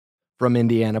From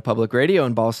Indiana Public Radio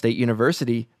and Ball State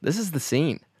University, this is The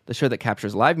Scene, the show that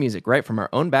captures live music right from our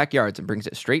own backyards and brings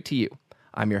it straight to you.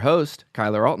 I'm your host,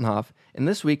 Kyler Altenhoff, and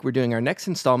this week we're doing our next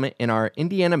installment in our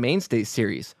Indiana Mainstays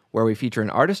series, where we feature an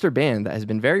artist or band that has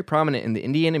been very prominent in the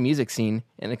Indiana music scene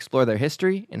and explore their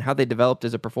history and how they developed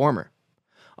as a performer.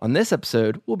 On this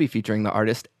episode, we'll be featuring the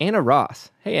artist Anna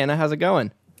Wrasse. Hey Anna, how's it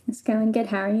going? It's going good.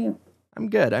 How are you? I'm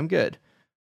good.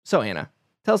 So Anna,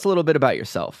 tell us a little bit about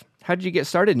yourself. How did you get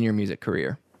started in your music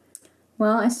career?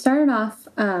 Well, I started off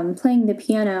playing the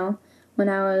piano when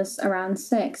I was around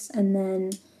 6, and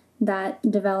then that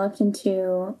developed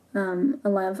into a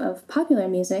love of popular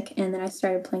music, and then I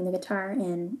started playing the guitar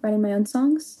and writing my own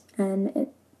songs, and it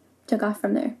took off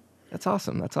from there. That's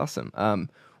awesome.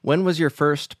 When was your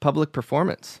first public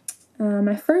performance?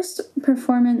 My first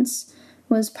performance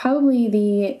was probably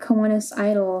the Kiwanis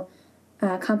Idol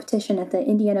competition at the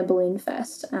Indiana Balloon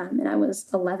Fest, and I was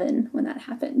 11 when that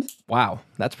happened. Wow,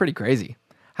 that's pretty crazy.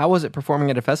 How was it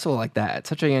performing at a festival like that at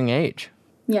such a young age?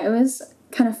 Yeah, it was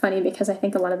kind of funny because I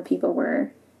think a lot of the people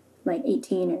were like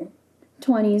 18 or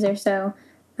 20s or so,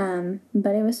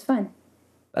 but it was fun.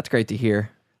 That's great to hear.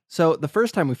 So the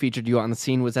first time we featured you on The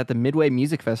Scene was at the Midway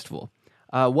Music Festival.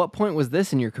 What point was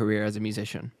this in your career as a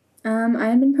musician? I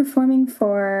had been performing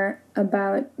for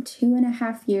about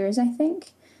 2.5 years, I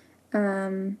think.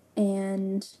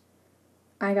 And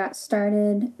I got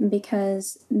started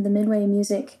because the Midway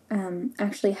Music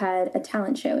actually had a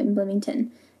talent show in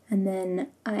Bloomington. And then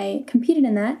I competed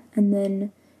in that and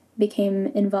then became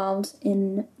involved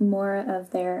in more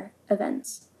of their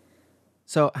events.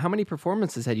 So how many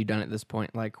performances had you done at this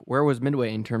point? Like, where was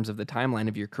Midway in terms of the timeline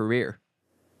of your career?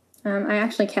 I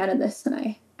actually counted this, and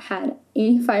I had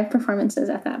 85 performances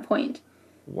at that point.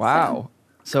 Wow.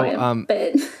 So quite a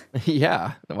bit.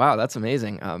 Yeah. Wow, that's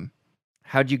amazing.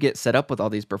 How'd you get set up with all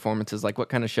these performances? Like, what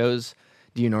kind of shows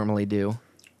do you normally do?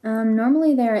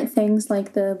 Normally they're at things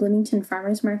like the Bloomington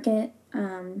Farmers Market,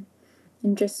 and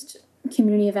just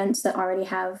community events that already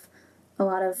have a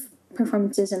lot of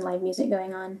performances and live music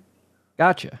going on.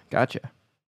 Gotcha.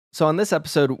 So on this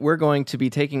episode, we're going to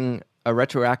be taking a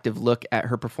retroactive look at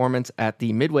her performance at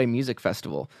the Midway Music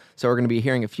Festival. So we're going to be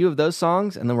hearing a few of those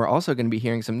songs, and then we're also going to be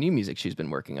hearing some new music she's been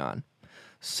working on.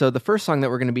 So the first song that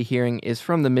we're going to be hearing is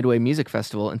from the Midway Music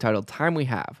Festival entitled Time We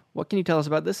Have. What can you tell us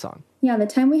about this song? Yeah, The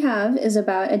Time We Have is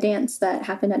about a dance that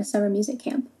happened at a summer music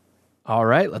camp. All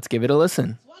right, let's give it a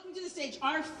listen. Welcome to the stage,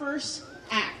 our first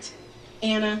act,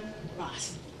 Anna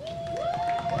Wrasse.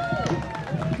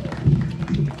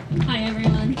 Hi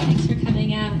everyone, thanks for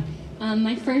coming out.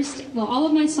 All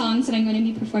of my songs that I'm going to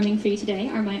be performing for you today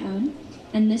are my own,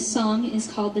 and this song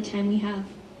is called The Time We Have.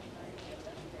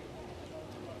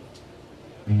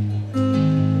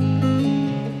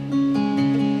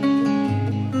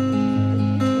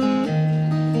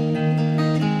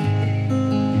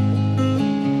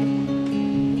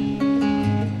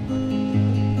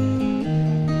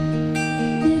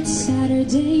 It's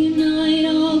Saturday night,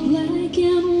 all black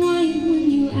and white.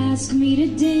 When you ask me to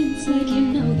dance, like you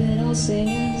know that I'll say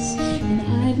yes. And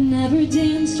I've never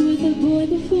danced with a boy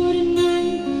before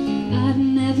tonight. I've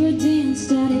never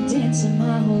danced at a dance in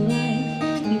my whole life.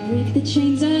 You break the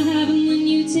chains I have, and then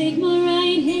you take my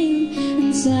right hand,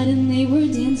 and suddenly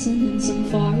we're dancing in some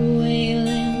faraway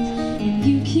land. And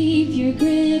you keep your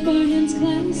grip, our hands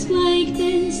clasped like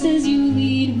this, as you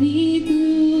lead me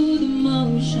through the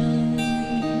motions.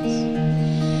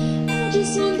 I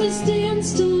just want this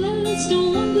dance to last,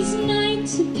 don't want this night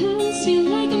to pass. Feel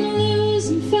like I'm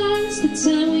losing fast. The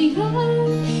time we have,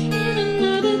 in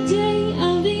another day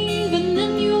I'll leave, and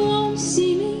then you won't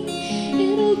see me.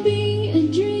 It'll be a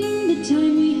dream. The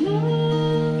time we have.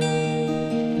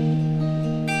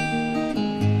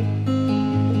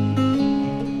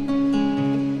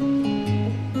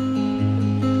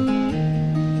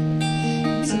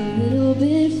 It's a little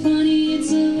bit funny,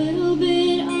 it's a little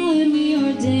bit odd. We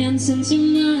are dancing to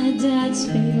my dad's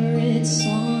favorite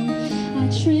song. I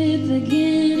trip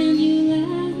again and you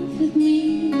laugh with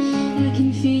me. I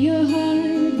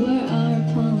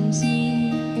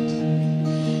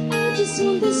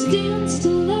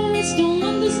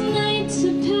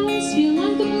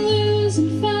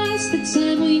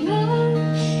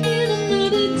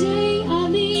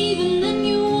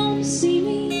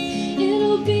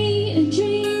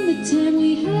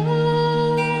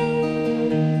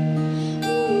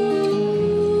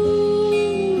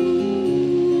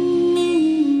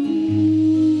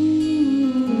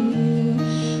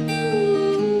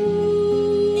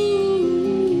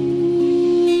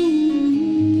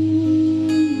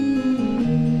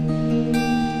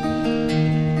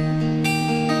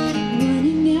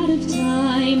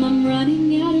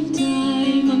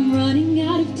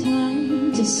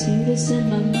to see this in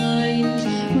my mind.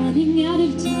 Running out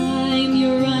of time,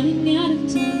 you're running out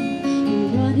of time. You're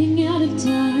running out of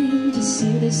time to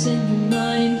see this in your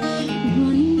mind.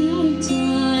 Running out of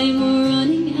time, we're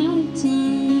running out of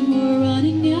time. We're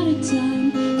running out of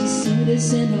time to see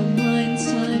this in our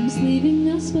minds. Time's leaving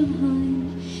us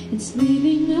behind. It's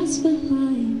leaving us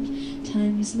behind.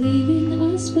 Time's leaving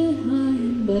us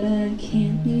behind, but I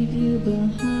can't leave you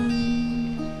behind.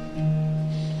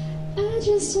 I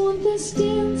just want this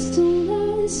dance to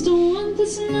last. Don't want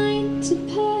this night to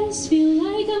pass. Feel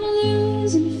like I'm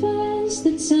losing fast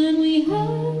the time we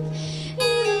have.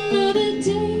 And another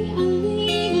day I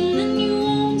leave and then you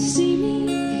won't see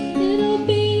me. It'll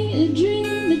be a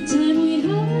dream the time we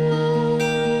have.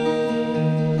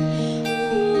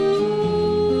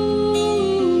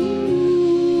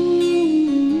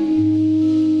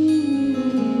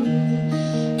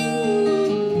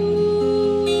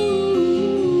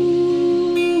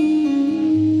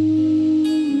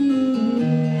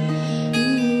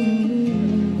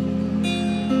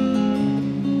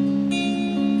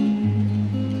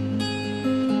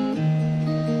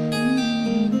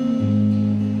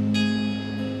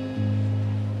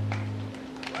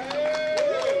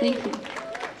 Thank you.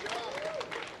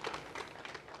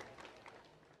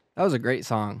 That was a great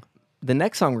song. The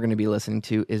next song we're going to be listening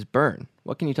to is Burn.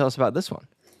 What can you tell us about this one?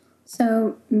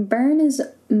 So, Burn is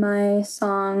my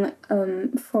song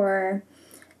for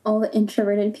all the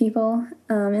introverted people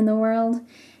in the world.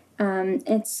 I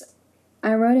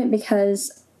wrote it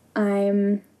because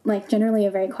I'm like generally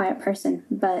a very quiet person,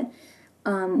 but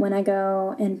when I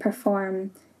go and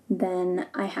perform, then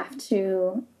I have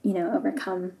to,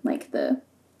 overcome like the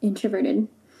introverted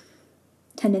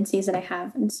tendencies that I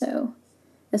have. And so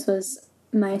this was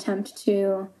my attempt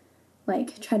to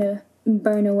like try to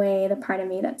burn away the part of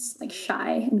me that's like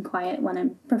shy and quiet when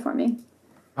I'm performing.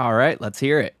 All right, let's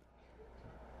hear it.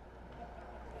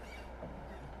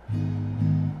 All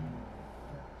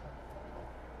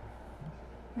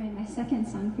right, my second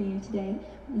song for you today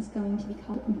is going to be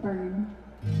called Burn.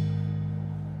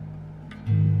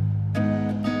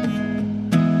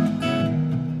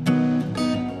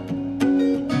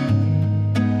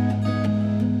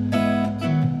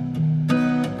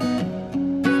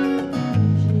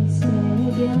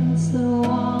 Against the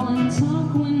wall and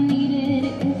talk when needed,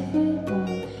 if at all.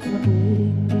 Our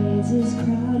waiting gaze is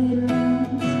crowded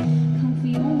rooms,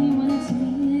 comfy only when it's me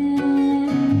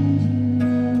and you.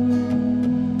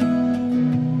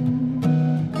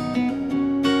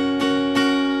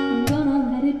 I'm gonna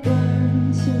let it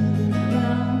burn to the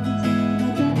ground,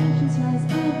 let the ashes rise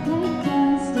up like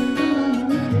dust. I'm gonna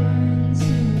let it burn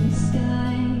to the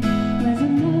sky,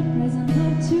 rising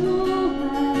up too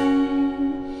high.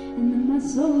 And then my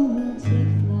soul will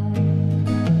take flight.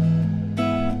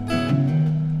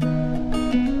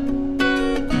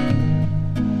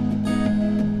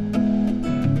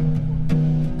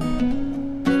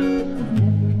 I've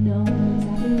never known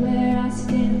exactly where I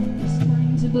stand, just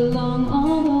trying to belong,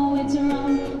 although it's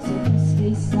wrong. So just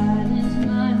stay silent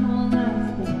my whole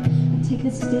life, but I take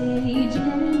the stage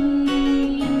every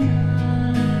night.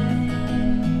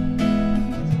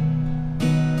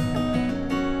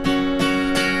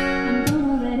 I'm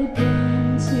gonna let it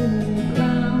burn to the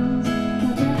ground,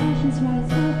 let the ashes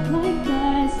rise up like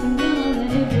dust. I'm gonna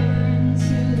let it burn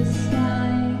to the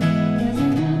sky,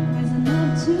 rising up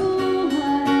too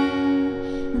high,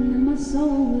 and then my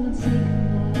soul will take flight.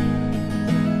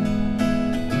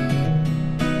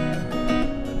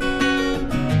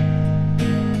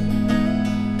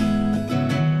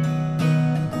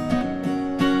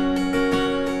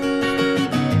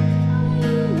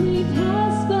 We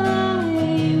pass by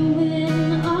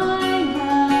when I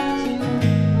have to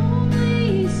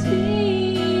only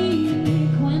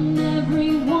speak when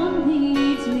everyone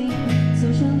needs me.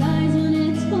 Socialize when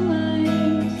it's polite,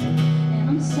 and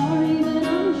I'm sorry that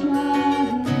I'm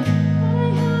trying. I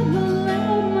have a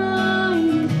loud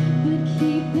mind, but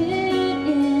keep it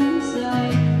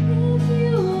inside. If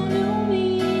you knew me,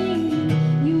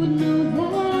 you would know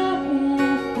that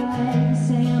if I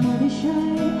say I'm only shy,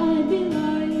 I'd be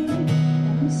lying.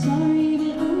 And I'm sorry,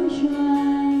 but I'm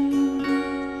trying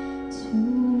to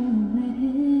let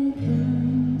it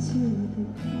burn to the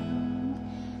ground.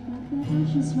 Let the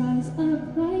ashes rise up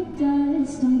like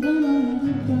dust. I'm gonna let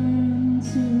it burn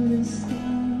to the sky,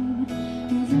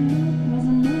 rising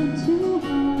up too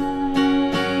high.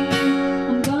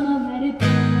 I'm gonna let it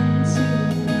burn to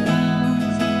the ground.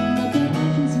 Let the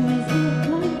ashes rise up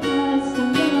like dust. I'm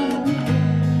gonna let it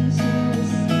burn to the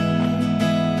sky,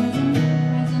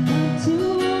 rising up too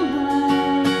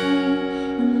high,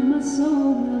 and then my soul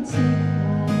will take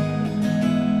flight.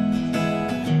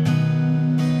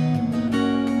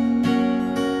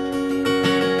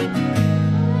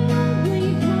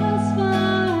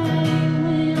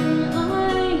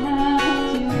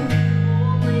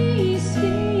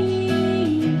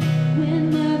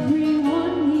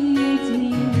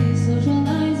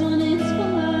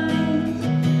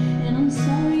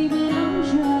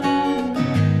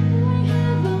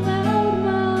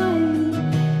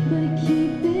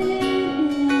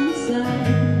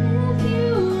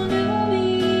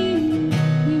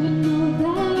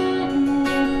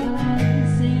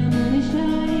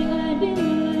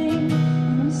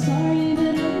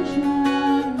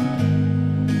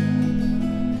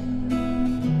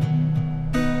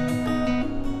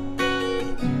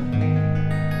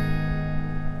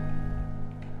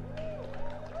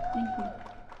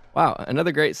 Wow,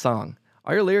 another great song.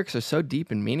 All your lyrics are so deep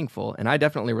and meaningful, and I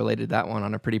definitely related that one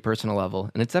on a pretty personal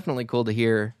level. And it's definitely cool to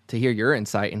hear your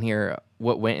insight and hear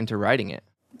what went into writing it.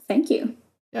 Thank you.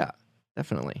 Yeah,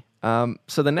 definitely.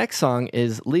 So the next song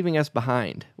is Leaving Us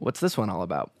Behind. What's this one all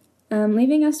about?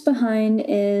 Leaving Us Behind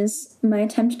is my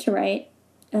attempt to write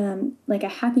like a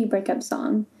happy breakup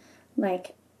song.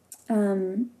 Like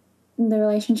the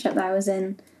relationship that I was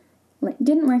in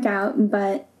didn't work out,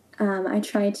 but I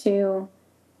tried to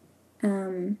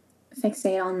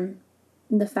fixate on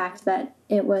the fact that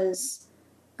it was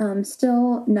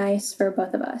still nice for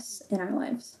both of us in our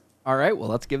lives. All right, well,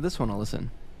 let's give this one a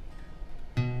listen.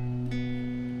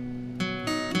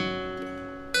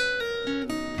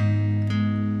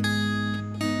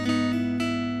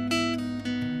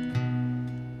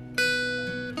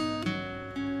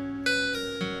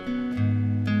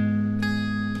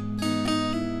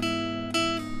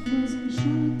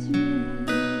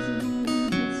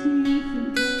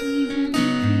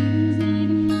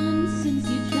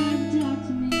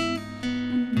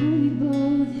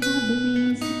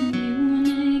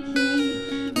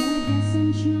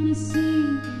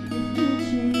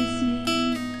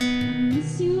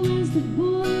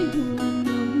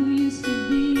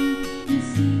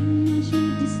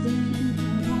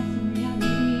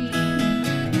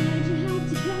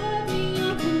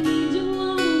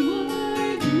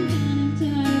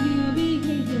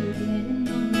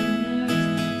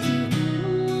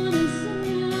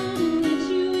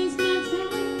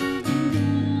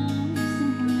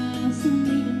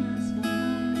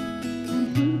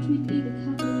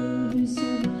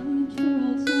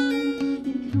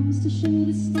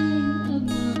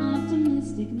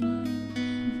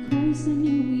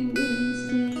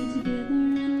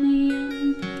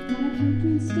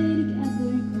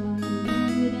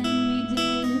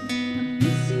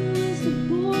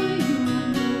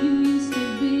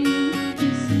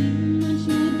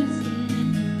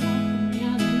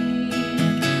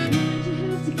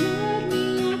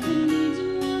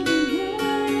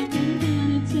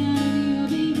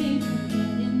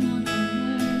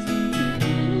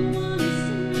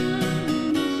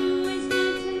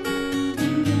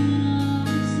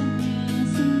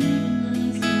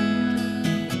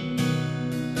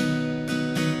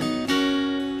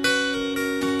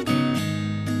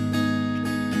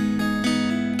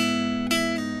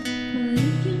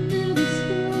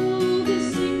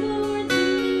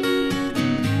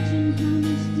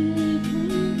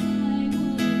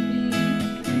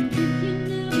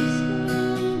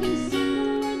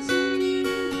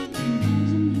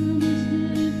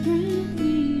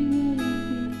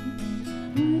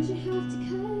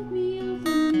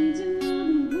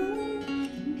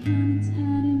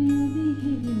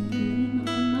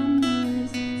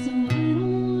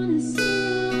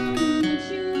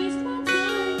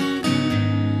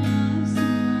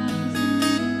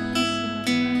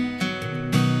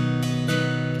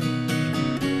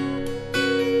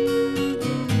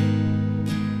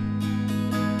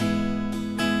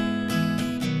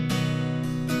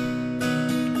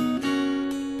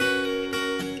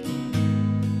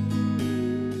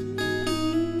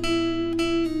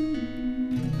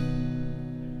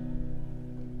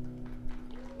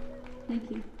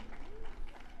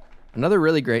 Another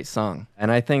really great song,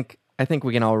 and I think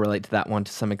we can all relate to that one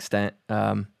to some extent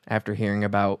after hearing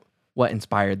about what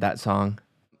inspired that song.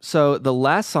 So the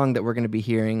last song that we're going to be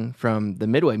hearing from the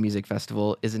Midway Music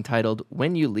Festival is entitled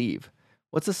When You Leave.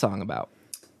 What's the song about?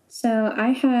 So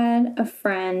I had a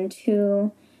friend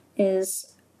who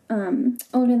is older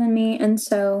than me, and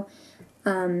so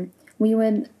we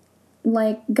would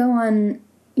go on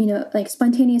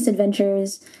spontaneous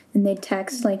adventures, and they'd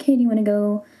text hey, do you want to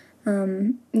go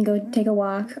take a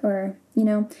walk, or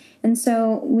and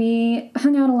so we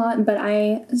hung out a lot. But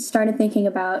I started thinking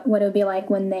about what it would be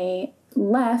like when they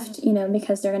left,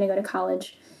 because they're going to go to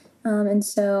college, and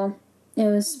so it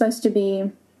was supposed to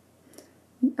be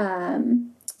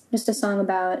just a song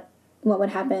about what would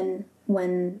happen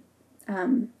when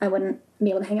I wouldn't be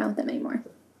able to hang out with them anymore.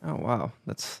 Oh wow,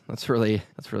 that's really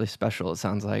special. It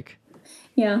sounds like.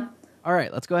 Yeah. All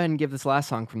right, let's go ahead and give this last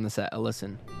song from the set a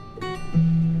listen.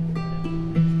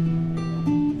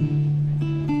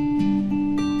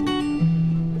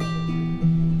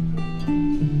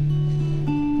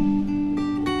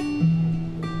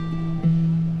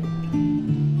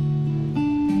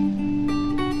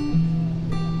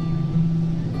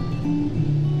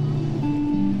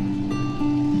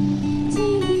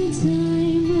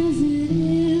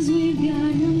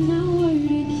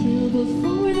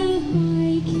 Before the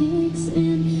high kicks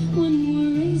in, when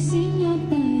we're racing up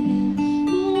that hill.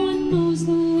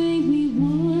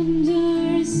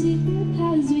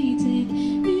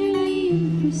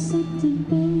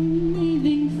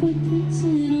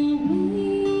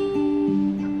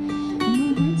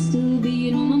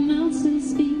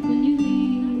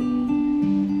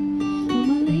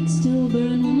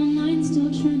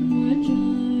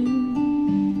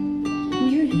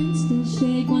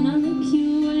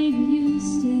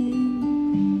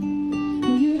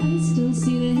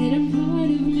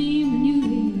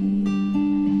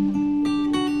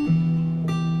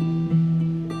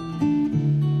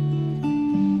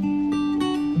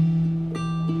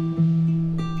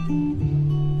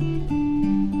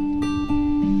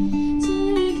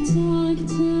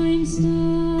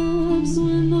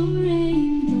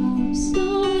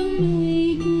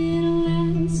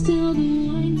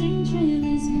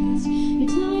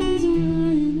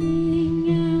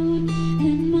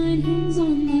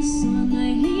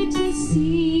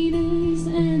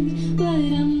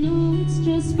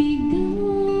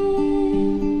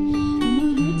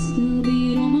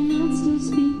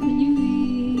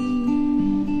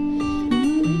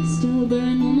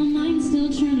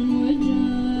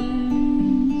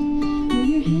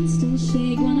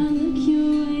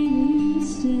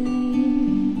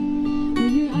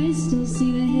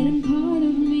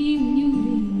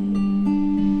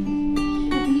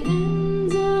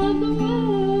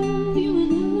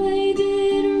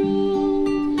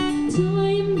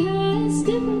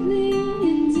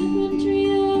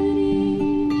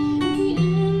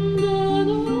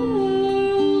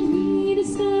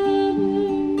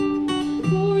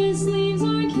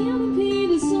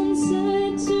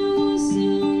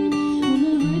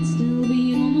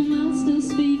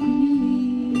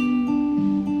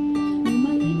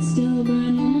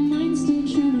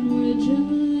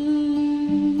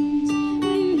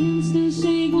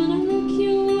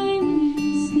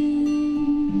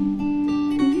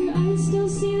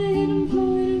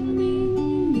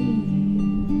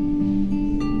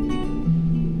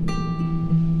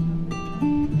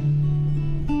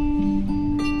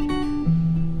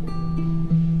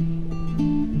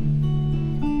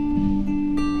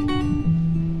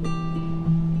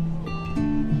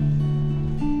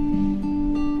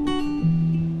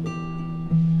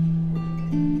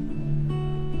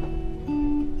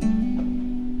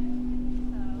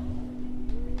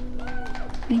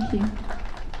 Thank you.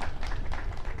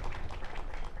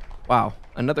 Wow,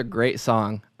 another great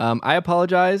song. I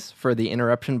apologize for the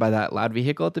interruption by that loud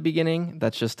vehicle at the beginning.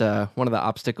 That's just one of the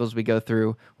obstacles we go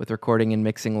through with recording and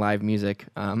mixing live music,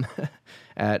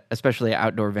 especially at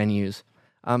outdoor venues.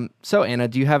 So, Anna,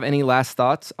 do you have any last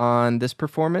thoughts on this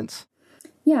performance?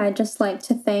 Yeah, I'd just like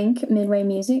to thank Midway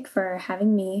Music for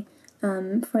having me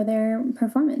for their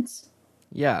performance.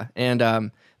 Yeah,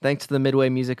 and thanks to the Midway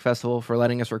Music Festival for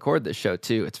letting us record this show,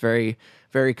 too. It's very,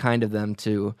 very kind of them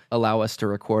to allow us to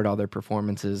record all their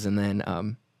performances and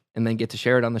then get to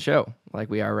share it on the show like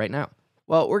we are right now.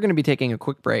 Well, we're going to be taking a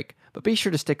quick break, but be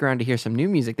sure to stick around to hear some new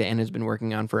music that Anna's been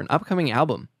working on for an upcoming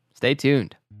album. Stay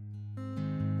tuned.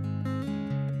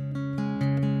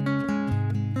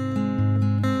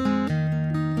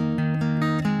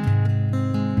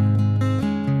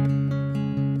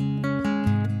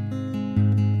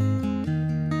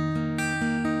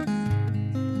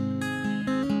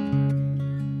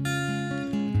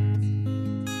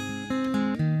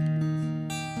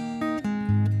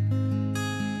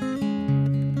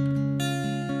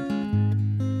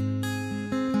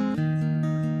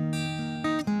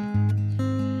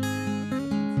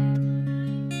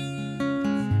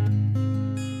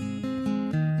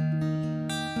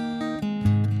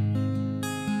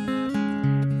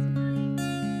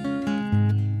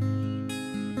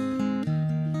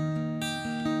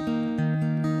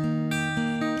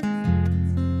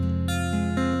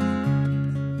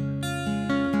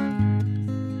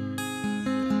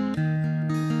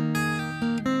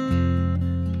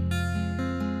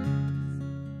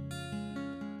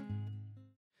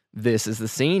 This is The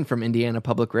Scene from Indiana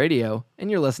Public Radio, and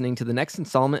you're listening to the next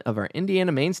installment of our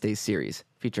Indiana Mainstays series,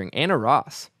 featuring Anna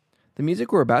Wrasse. The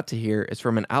music we're about to hear is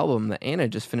from an album that Anna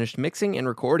just finished mixing and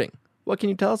recording. What can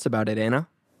you tell us about it, Anna?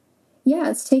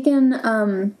 Yeah, it's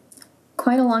taken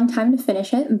quite a long time to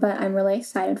finish it, but I'm really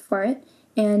excited for it.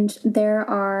 And there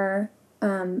are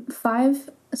 5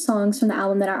 songs from the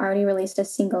album that are already released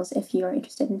as singles if you are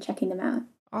interested in checking them out.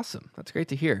 Awesome. That's great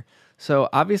to hear. So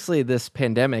obviously this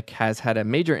pandemic has had a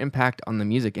major impact on the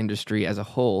music industry as a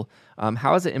whole.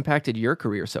 How has it impacted your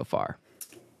career so far?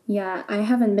 Yeah, I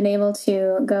haven't been able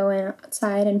to go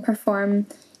outside and perform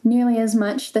nearly as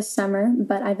much this summer,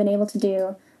 but I've been able to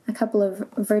do a couple of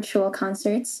virtual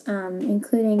concerts,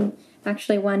 including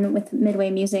actually one with Midway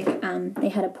Music. They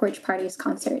had a porch parties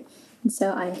concert. And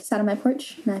so I sat on my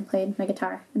porch and I played my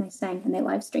guitar and I sang and they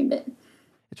live streamed it.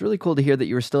 It's really cool to hear that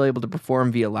you were still able to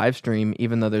perform via live stream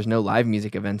even though there's no live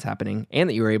music events happening, and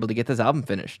that you were able to get this album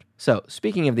finished. So,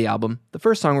 speaking of the album, the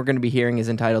first song we're going to be hearing is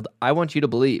entitled I Want You to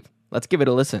Believe. Let's give it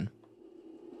a listen.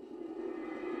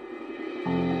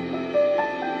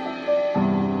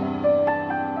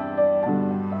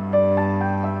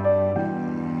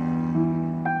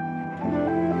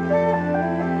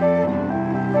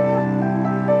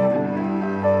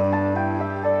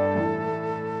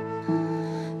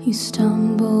 You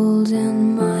stumbled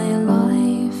in my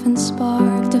life and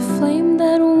sparked a flame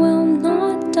that will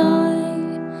not die.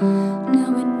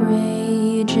 Now it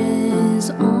rages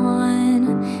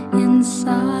on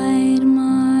inside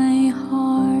my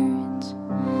heart.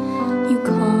 You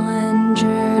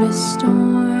conjured a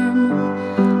storm,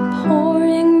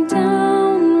 pouring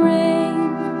down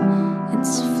rain.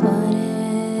 It's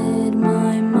flooded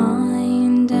my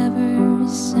mind ever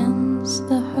since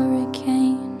the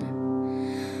hurricane.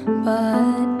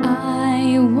 But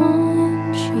I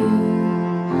want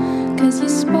you, 'cause you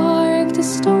sparked a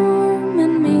storm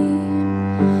in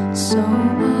me. So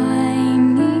I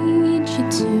need you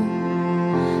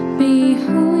to be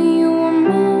who you were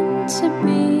meant to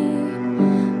be.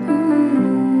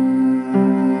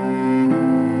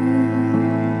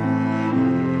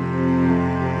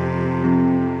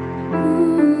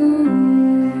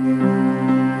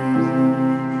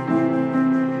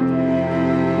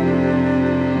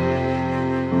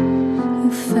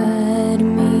 Fed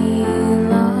me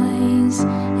lies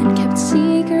and kept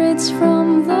secrets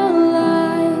from the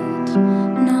light.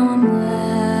 Now I'm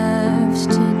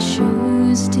left to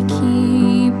choose to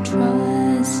keep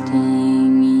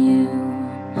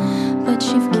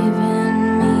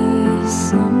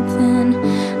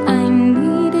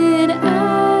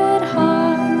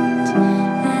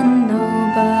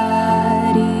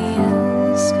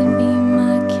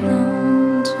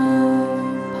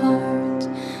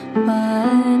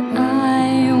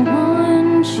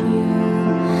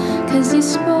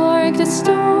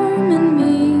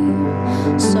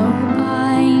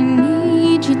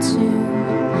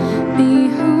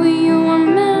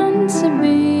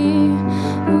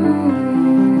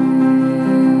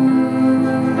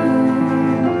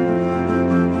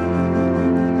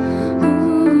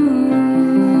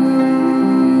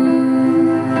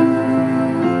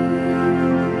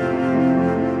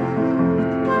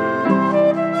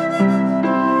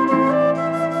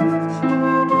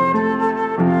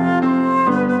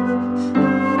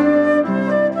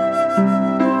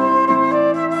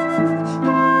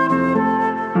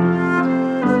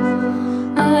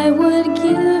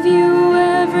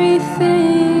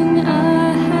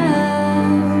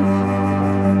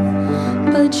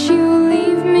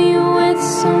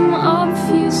some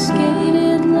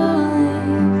obfuscated lie.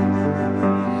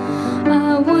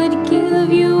 I would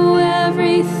give you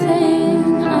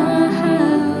everything I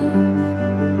have,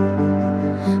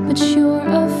 but you're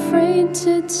afraid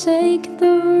to take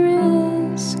the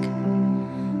risk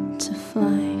to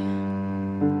fly.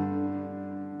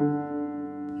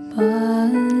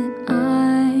 But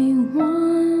I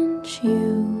want you,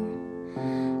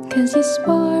 'cause you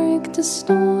sparked a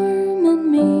storm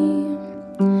in me.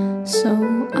 So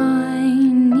I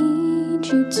need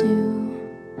you to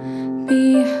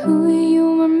be who you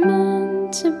were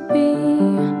meant to be.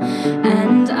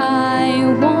 And I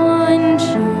want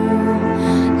you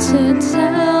to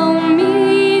tell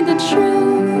me the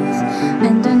truth.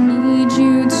 And I need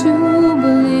you to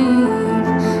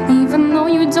believe, even though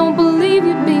you don't believe,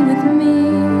 you'd be with me.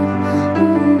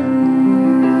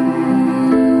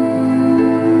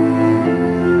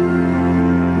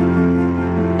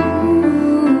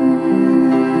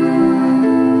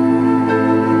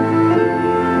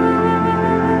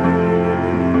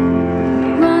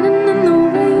 Running in the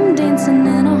rain, dancing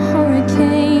in a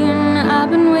hurricane. I've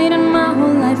been waiting my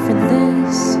whole life for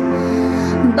this.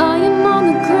 Lying on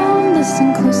the ground,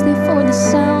 listen closely for the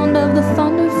sound of the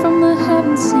thunder from the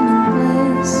heavens singing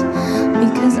bliss.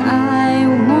 Because I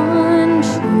want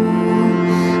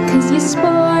you, 'cause you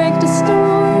sparked a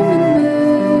storm in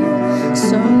me.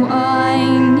 So I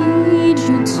need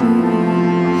you to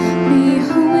be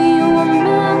who you were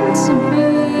meant to be.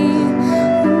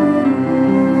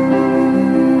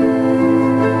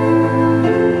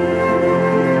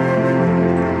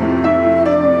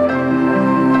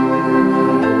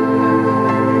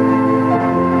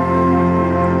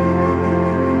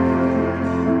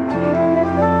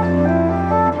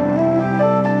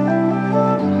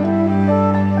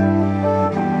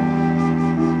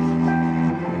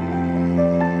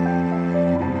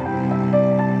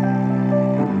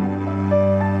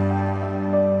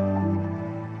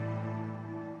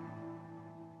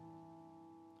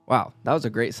 Wow, that was a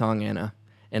great song, Anna.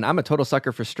 And I'm a total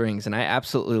sucker for strings, and I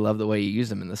absolutely love the way you use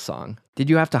them in this song. Did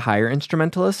you have to hire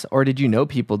instrumentalists, or did you know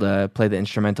people to play the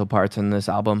instrumental parts on this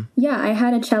album? Yeah, I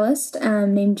had a cellist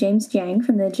named James Jiang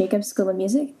from the Jacobs School of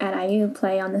Music at IU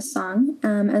play on this song,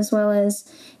 as well as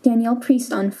Danielle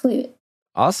Priest on flute.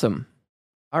 Awesome.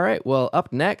 All right, well,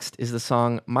 up next is the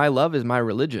song My Love Is My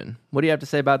Religion. What do you have to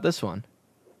say about this one?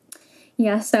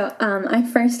 Yeah, so I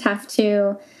first have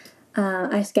to,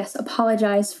 I guess,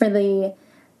 apologize for the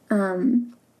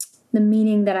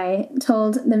meaning that I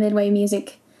told the Midway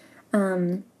Music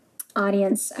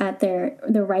audience at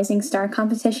the Rising Star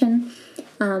competition.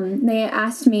 They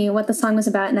asked me what the song was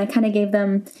about, and I kind of gave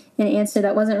them an answer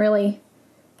that wasn't really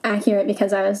accurate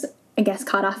because I was, I guess,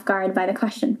 caught off guard by the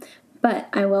question. But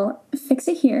I will fix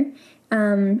it here.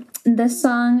 This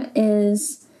song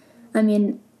is,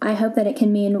 I hope that it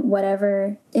can mean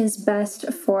whatever is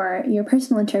best for your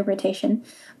personal interpretation.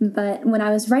 But when I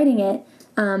was writing it,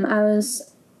 I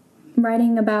was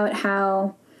writing about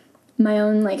how my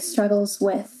own struggles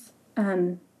with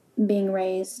being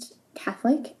raised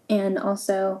Catholic, and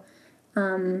also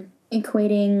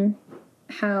equating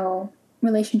how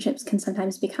relationships can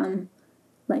sometimes become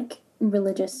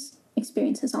religious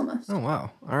experiences almost. Oh,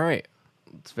 wow. All right.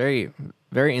 It's very,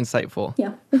 very insightful.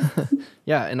 Yeah.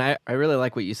 Yeah, and I really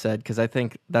like what you said, because I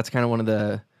think that's kind of one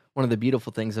of the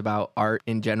beautiful things about art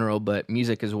in general, but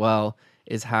music as well,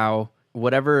 is how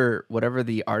whatever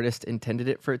the artist intended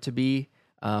it for it to be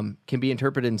can be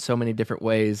interpreted in so many different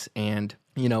ways, and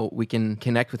we can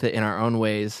connect with it in our own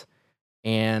ways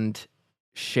and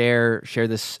share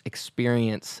this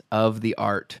experience of the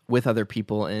art with other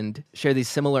people and share these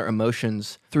similar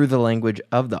emotions through the language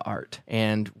of the art.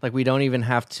 And we don't even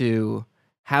have to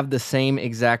have the same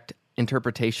exact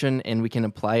interpretation, and we can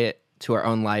apply it to our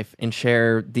own life and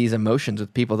share these emotions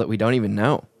with people that we don't even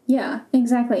know. Yeah,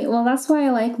 exactly. Well, that's why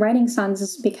I like writing songs,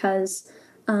 is because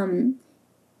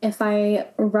if I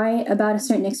write about a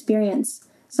certain experience,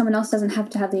 someone else doesn't have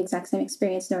to have the exact same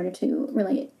experience in order to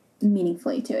relate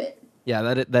meaningfully to it.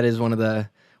 Yeah, that is one of the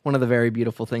very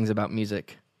beautiful things about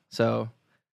music. So,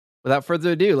 without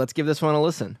further ado, let's give this one a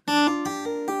listen.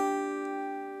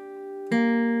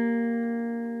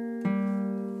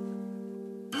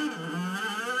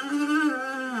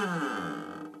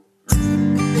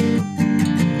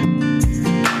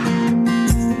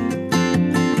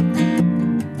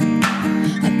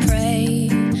 I pray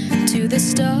to the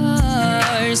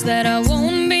stars that I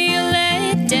won't be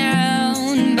let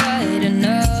down, but I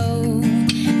know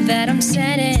that I'm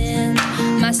setting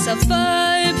myself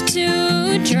up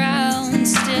to drown.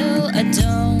 Still, I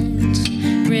don't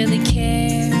really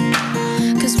care,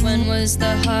 'cause when was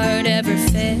the heart ever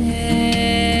fair?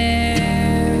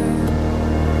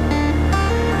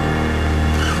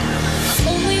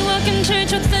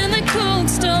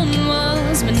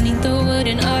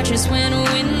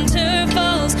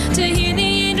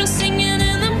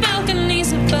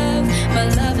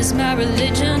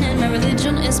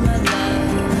 religion is my love.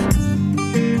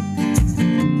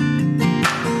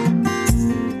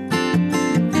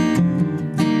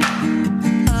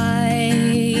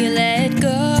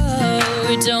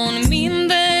 Don't mean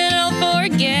that I'll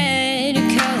forget,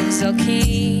 'cause I'll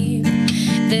keep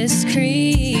this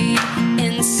creed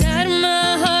inside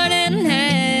my heart and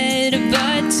head.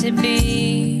 But to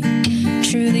be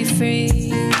truly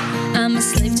free, I'm a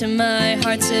slave to my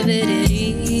heart's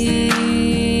avidity.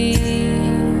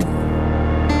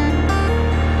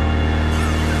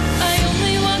 I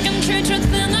only walk in church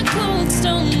within the cold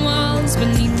stone walls,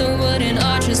 beneath the wooden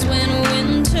arches when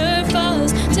winter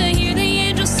falls, to hear the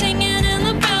angels singing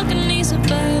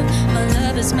above. My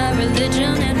love is my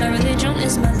religion, and my religion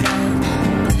is my love.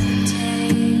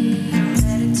 Meditate,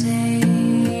 meditate,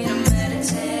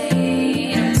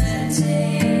 meditate,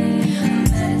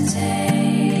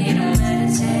 meditate,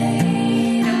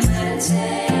 meditate,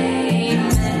 meditate,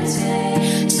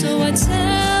 meditate. So I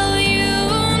tell you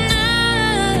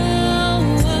now,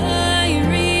 I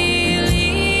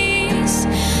release,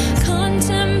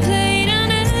 contemplate on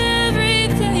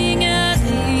everything I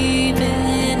leave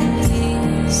in.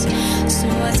 So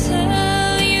I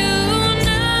tell you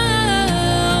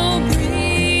now,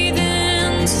 breathe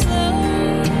in slow.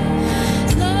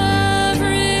 Love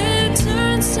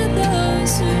returns to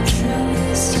those who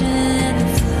trust in the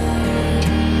flow.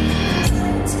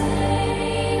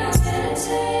 Meditate,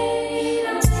 meditate,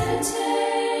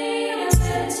 meditate,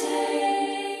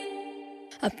 meditate.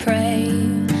 I pray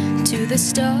to the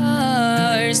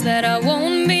stars that I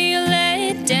won't be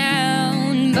let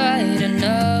down, but I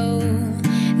know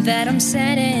that I'm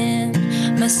setting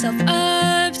myself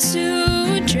up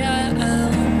to drown.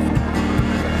 I'll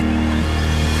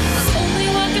only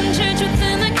walk in church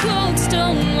within the cold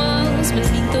stone walls,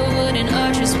 beneath the wooden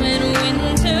arches when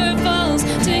winter falls,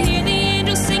 to hear the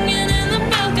angels singing in the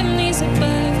balconies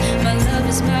above. My love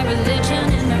is my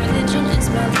religion, and my religion is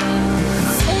my love.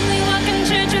 I'll only walk in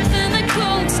church within the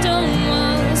cold stone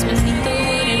walls, beneath the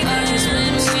wooden arches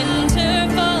when winter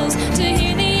falls, to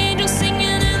hear the angels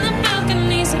singing in the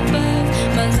balconies above.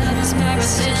 My love is my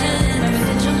religion, and my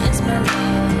religion is my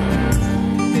love.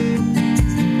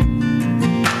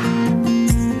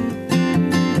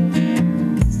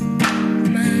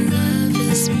 My love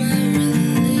is my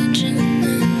religion, and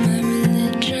my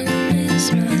religion is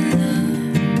my love.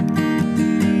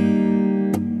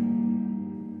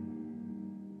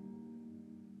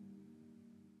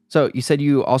 So you said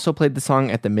you also played the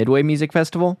song at the Midway Music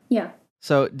Festival? Yeah.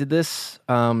 So did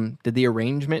the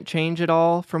arrangement change at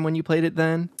all from when you played it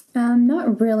then?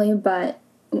 Not really, but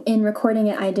in recording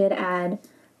it, I did add,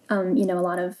 a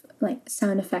lot of like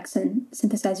sound effects and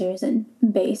synthesizers and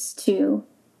bass to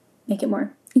make it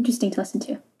more interesting to listen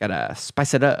to. Gotta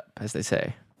spice it up, as they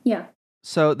say. Yeah.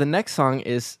 So the next song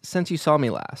is Since You Saw Me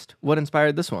Last. What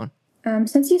inspired this one?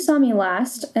 Since You Saw Me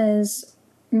Last is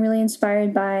really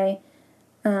inspired by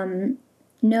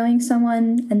knowing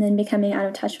someone and then becoming out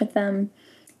of touch with them.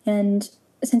 And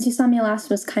Since You Saw Me Last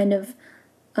was kind of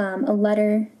a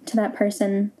letter to that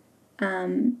person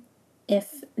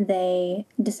if they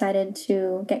decided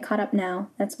to get caught up now.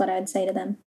 That's what I'd say to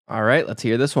them. All right, let's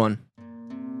hear this one.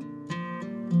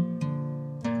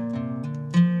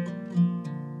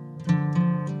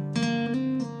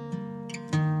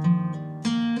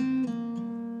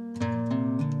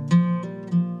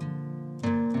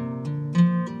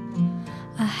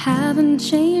 I haven't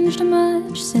changed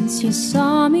much since you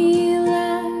saw me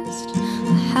last.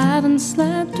 I haven't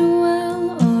slept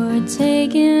well or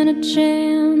taken a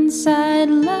chance. I'd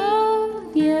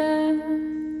love you,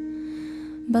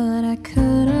 but I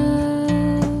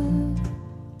could've.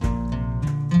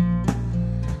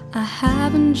 I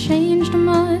haven't changed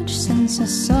much since I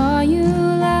saw you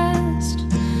last.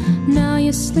 Now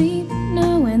you sleep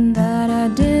knowing that I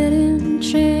didn't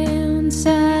chance.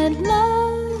 I'd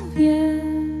love you,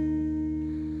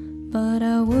 but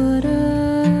I would've.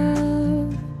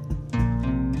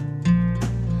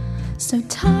 So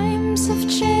times have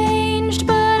changed,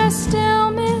 but I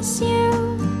still miss you.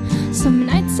 Some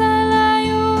nights I lie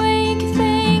awake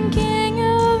thinking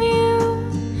of you.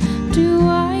 Do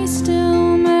I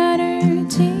still matter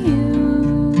to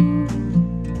you?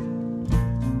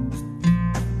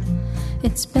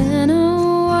 It's been a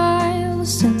while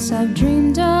since I've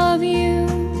dreamed of you.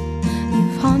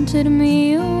 You've haunted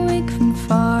me awake from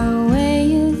far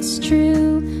away, it's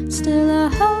true. Still I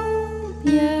hope,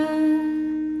 yeah,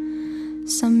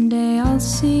 someday I'll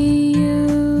see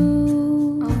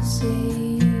you. I'll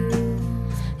see you.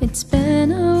 It's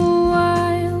been a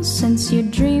while since you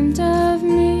dreamed of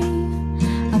me.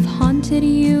 I've haunted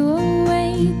you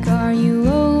awake. Are you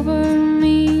over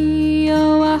me?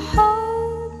 Oh, I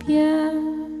hope, yeah,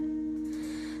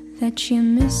 that you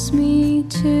miss me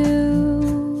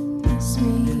too.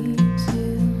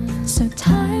 So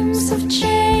times have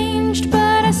changed,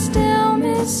 but I still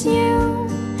miss you.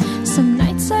 Some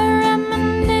nights I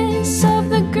reminisce of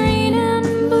the green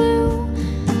and blue.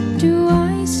 Do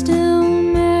I still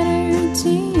matter to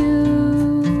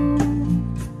you?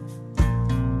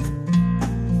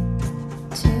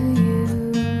 To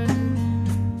you.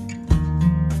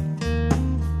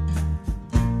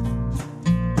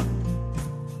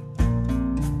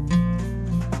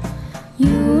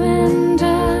 You and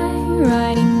I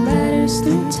writing letters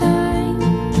through time,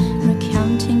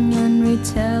 recounting and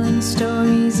retelling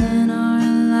stories in our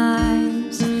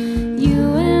lives.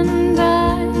 You and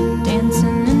I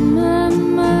dancing in my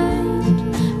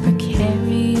mind,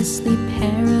 precariously,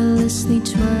 perilously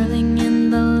twirling in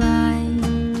the light.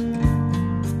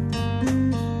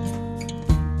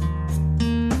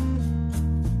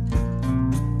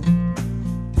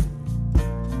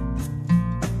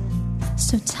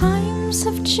 So times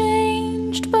have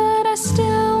changed, but I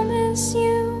still miss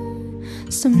you.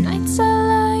 Some nights I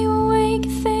lie awake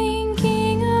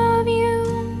thinking of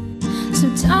you.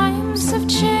 So times have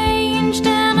changed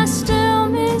and I still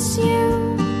miss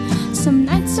you. Some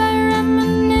nights I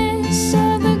reminisce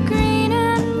of the green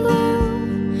and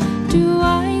blue. Do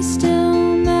I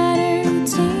still matter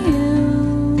to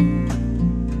you?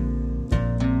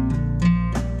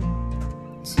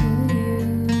 To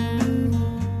you.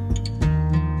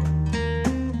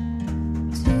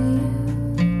 To you.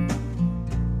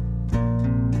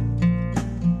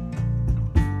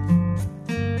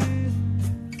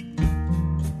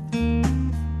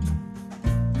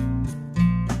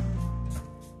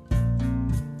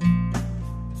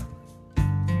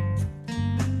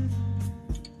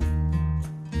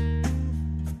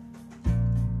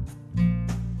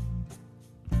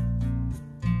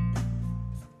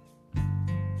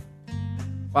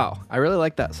 Wow, I really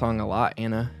like that song a lot,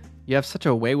 Anna. You have such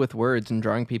a way with words and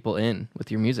drawing people in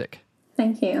with your music.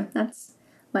 Thank you. That's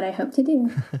what I hope to do.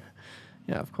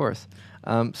 Yeah, of course.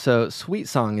 So Sweet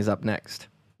Song is up next.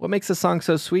 What makes a song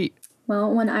so sweet? Well,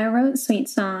 when I wrote Sweet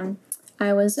Song,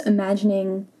 I was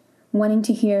imagining wanting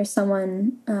to hear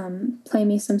someone play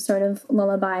me some sort of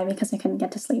lullaby because I couldn't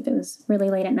get to sleep. It was really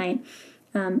late at night.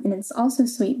 And it's also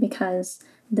sweet because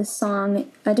the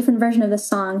song, a different version of the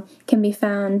song, can be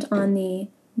found on the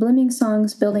Blooming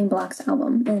Songs Building Blocks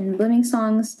album. And Blooming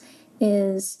Songs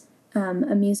is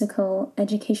a musical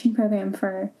education program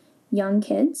for young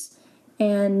kids.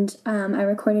 And I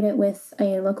recorded it with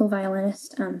a local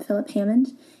violinist, Philip Hammond,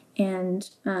 and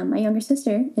my younger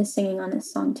sister is singing on this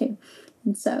song too.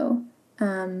 And so,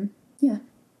 yeah.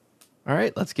 All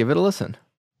right, let's give it a listen.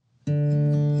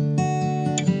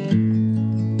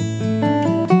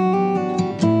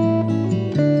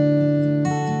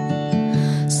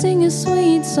 Sing a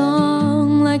sweet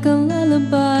song like a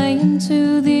lullaby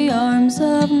into the arms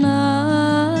of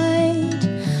night.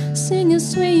 Sing a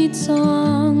sweet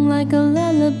song like a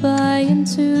lullaby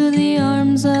into the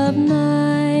arms of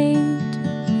night.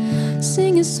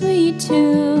 Sing a sweet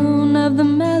tune of the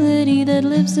melody that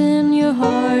lives in your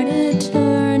heart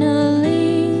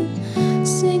eternally.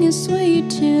 Sing a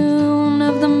sweet tune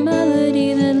of the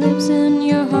melody that lives in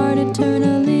your heart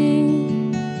eternally.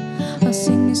 I'll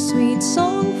sing a sweet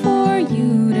song for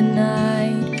you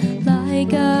tonight,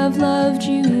 like I've loved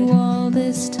you all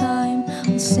this time.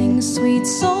 I'll sing a sweet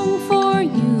song for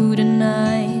you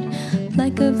tonight,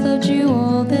 like I've loved you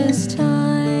all this time.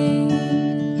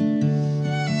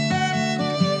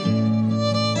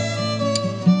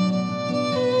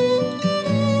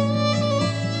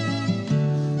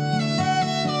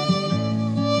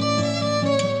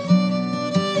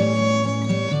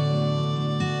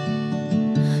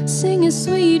 Sing a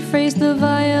sweet phrase the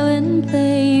violin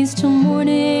plays till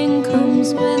morning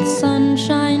comes with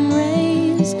sunshine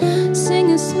rays.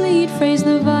 Sing a sweet phrase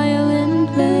the violin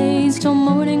plays till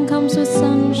morning comes with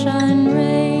sunshine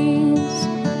rays.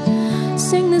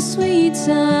 Sing the sweet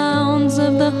sounds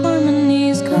of the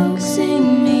harmonies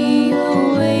coaxing me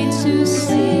away to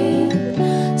sleep.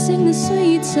 Sing the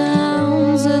sweet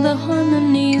sounds of the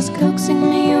harmonies coaxing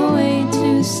me away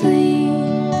to sleep.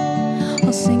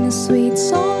 I'll sing a sweet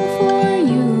song for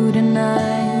you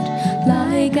tonight,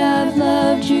 like I've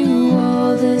loved you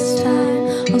all this time.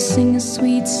 I'll sing a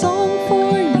sweet song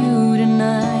for you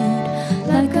tonight,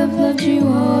 like I've loved you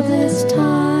all this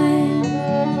time.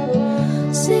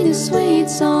 Sing a sweet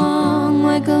song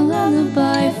like a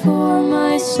lullaby for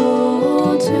my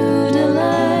soul to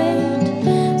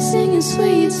delight. Sing a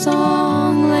sweet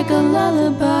song like a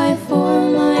lullaby for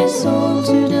my soul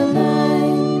to delight.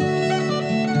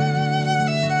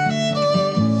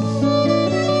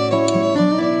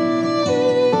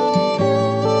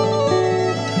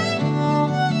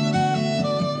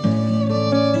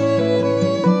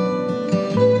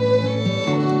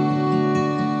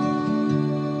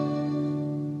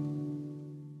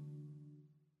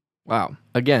 Wow.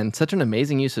 Again, such an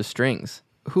amazing use of strings.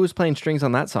 Who was playing strings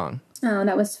on that song? Oh,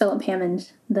 that was Philip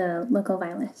Hammond, the local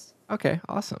violinist. Okay,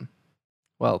 awesome.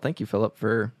 Well, thank you, Philip,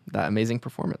 for that amazing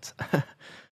performance.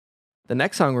 The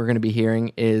next song we're going to be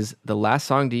hearing is The Last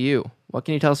Song to You. What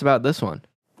can you tell us about this one?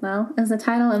 Well, as the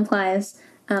title implies,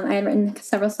 I had written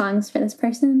several songs for this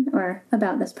person or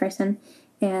about this person,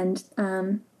 and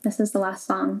this is the last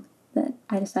song that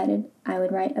I decided I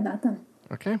would write about them.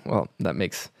 Okay, well, that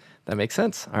makes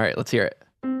sense. All right, let's hear it.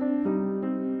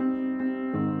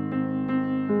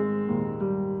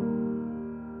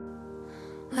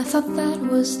 I thought that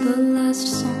was the last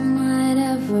song I'd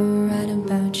ever write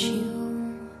about you,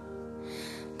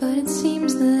 but it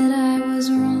seems that I was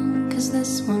wrong, 'cause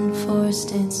this one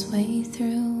forced its way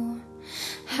through.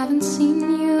 Haven't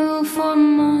seen you for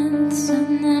months,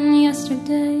 and then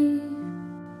yesterday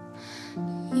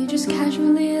you just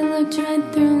casually looked right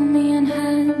through me and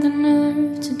had the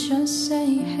nerve to just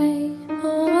say, hey.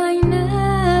 Oh, I never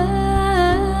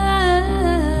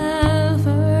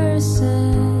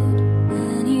said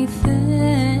anything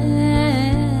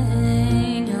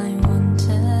I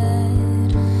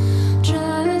wanted.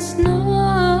 Just know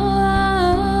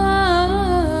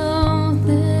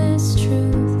this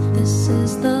truth. This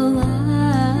is the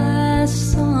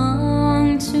last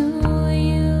song to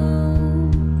you.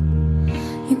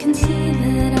 You can see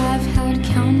that I've had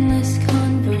countless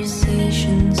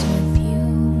conversations with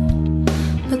you,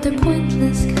 but they're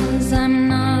pointless 'cause I'm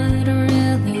not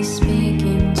really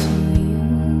speaking to you.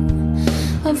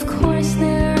 Of course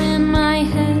they're in my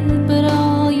head, but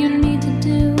all you need to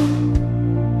do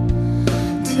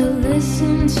to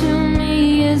listen to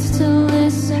me is to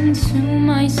listen to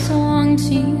my song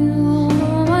to you.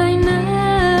 Oh, I never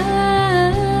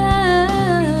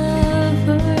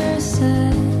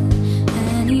said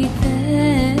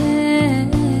anything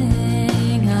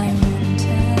I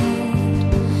wanted.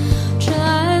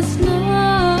 Just know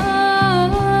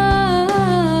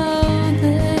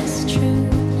this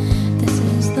truth. This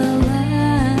is the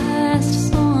last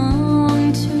song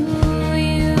to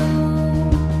you.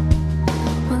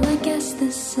 Well, I guess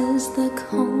this is the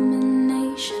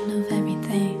culmination of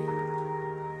everything.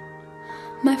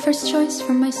 My first choice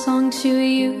for my song to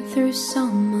you threw so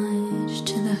much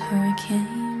to the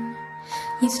hurricane.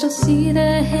 You still see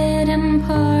the hidden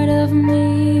part of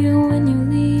me when you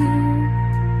leave.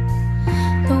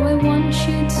 Though I want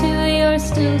you to, you're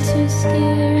still too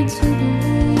scared to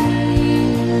believe.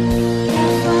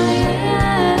 If I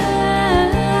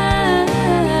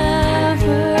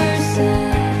ever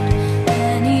said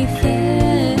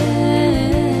anything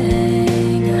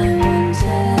I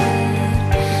wanted,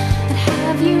 I'd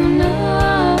have you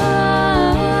know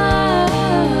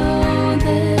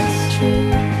this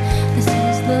truth. This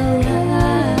is the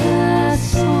last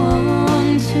song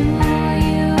to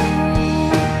you.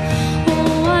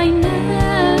 Oh, I never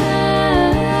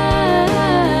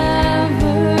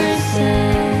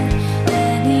said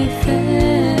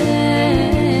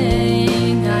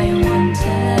anything I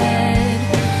wanted.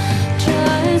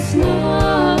 Just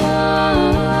know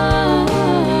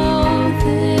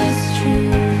this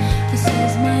truth. This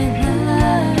is my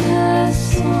last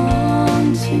song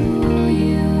to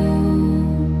you.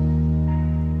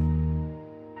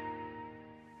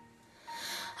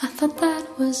 I thought that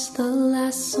was the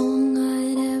last song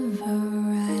I'd ever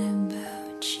write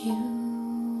about you.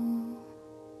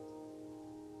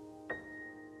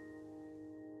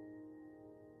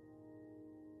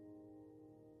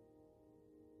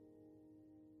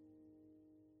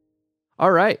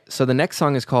 All right, so the next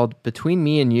song is called Between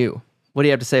Me and You. What do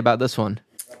you have to say about this one?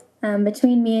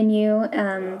 Between Me and You,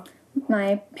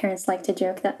 my parents like to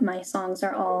joke that my songs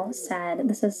are all sad.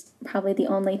 This is probably the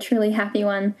only truly happy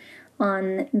one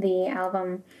on the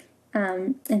album.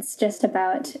 It's just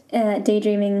about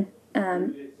daydreaming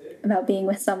about being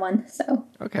with someone. So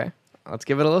Okay, let's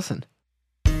give it a listen.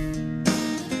 I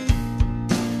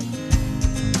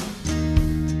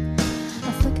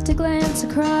flicked a glance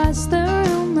across the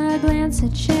room, a glance a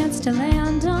chance to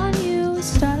land on you,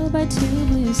 startled by two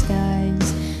blue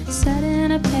skies set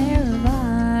in a pair of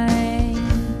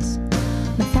eyes.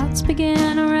 My thoughts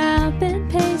began a rapid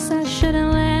pace. I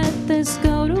shouldn't let this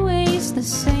go to waste. The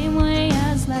same way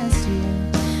as last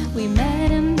year we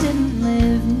met and didn't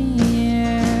live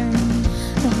near.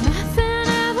 But nothing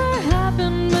ever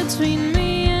happened between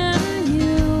me and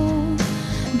you.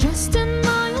 Just in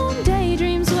my own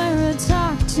daydreams where I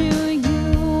talked to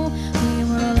you. We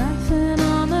were laughing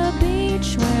on the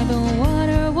beach where the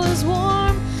water was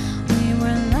warm. We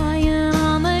were lying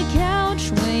on the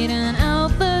couch waiting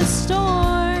out the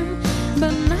storm.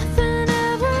 But nothing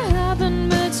ever happened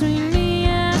between me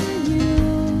and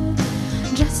you.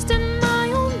 Just in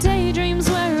my own daydreams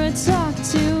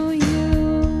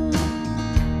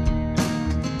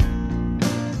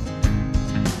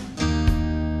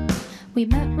We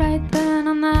met right then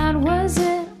and that was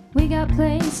it. We got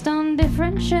placed on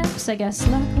different ships. I guess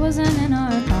luck wasn't in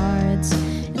our cards.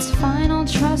 It's fine, I'll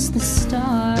trust the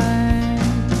stars.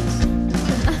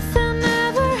 But nothing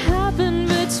ever happened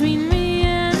between me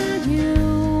and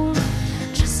you.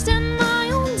 Just in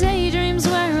my own daydreams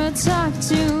where I talked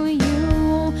to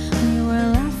you. We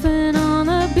were laughing on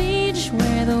the beach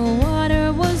where the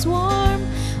water was warm.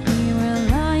 We were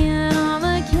lying on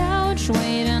the couch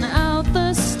waiting out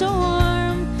the storm.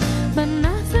 But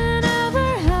nothing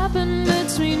ever happened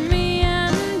between me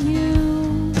and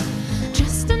you.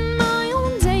 Just in my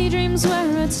own daydreams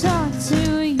where I talk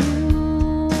to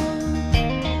you.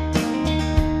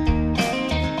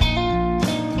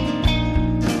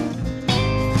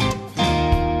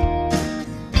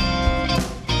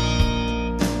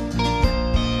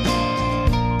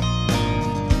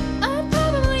 I'd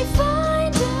probably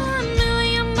find a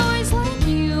million boys like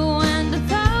you and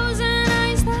 1,000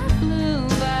 eyes that blue,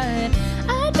 but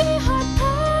I'd be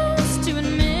hard-pressed to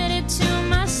admit it to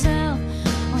myself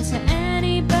or to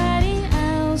anybody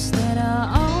else that I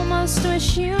almost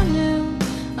wish you knew.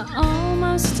 I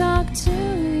almost talked to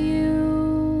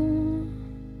you,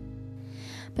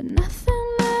 but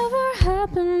nothing ever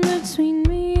happened between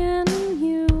me and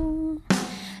you.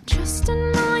 Just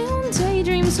in my own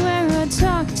daydreams where I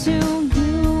talked to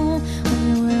you.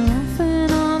 We were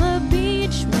laughing on the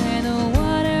beach where the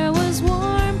water was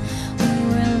warm. We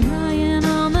were lying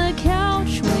on the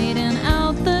couch waiting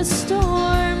out the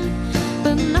storm.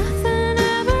 But nothing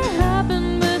ever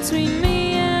happened between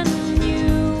me and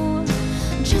you.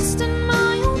 Just in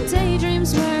my own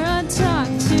daydreams where I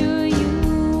talked to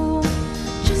you.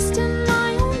 Just in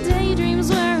my own daydreams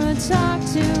where I talked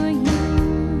to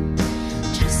you.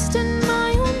 Just in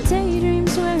my own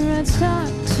daydreams where I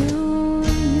talked to you.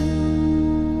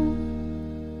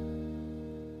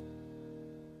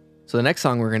 So the next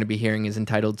song we're going to be hearing is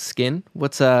entitled Skin.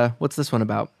 What's this one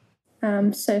about?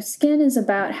 So Skin is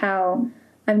about how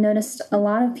I've noticed a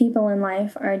lot of people in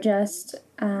life are just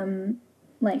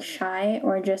like shy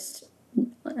or just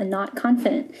not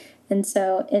confident. And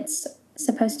so it's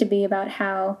supposed to be about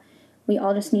how we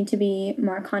all just need to be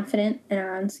more confident in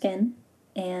our own skin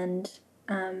and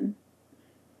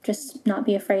just not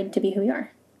be afraid to be who we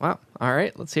are. Wow. All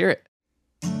right, let's hear it.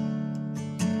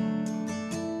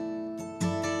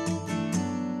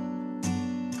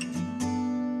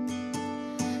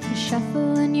 You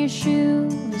shuffle in your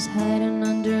shoes, hiding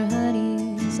under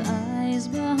hoodies, eyes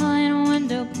behind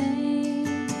window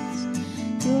panes.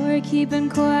 You're keeping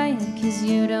quiet 'cause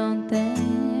you don't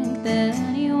think that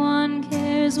anyone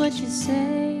cares what you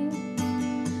say.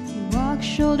 You walk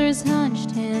shoulders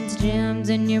hunched, hands jammed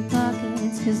in your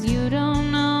pockets 'cause you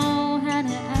don't know how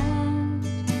to act.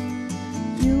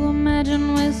 You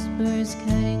imagine whispers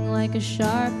cutting like a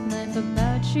sharp knife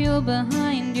about you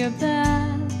behind your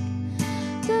back.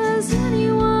 Does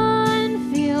anyone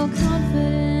feel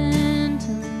confident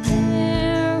in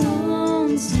their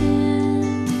own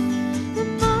skin?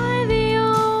 Am I the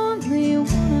only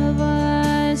one of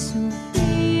us who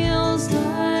feels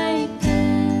like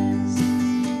this?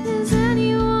 Is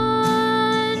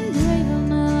anyone brave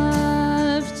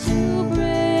enough to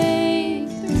break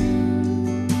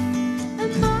through?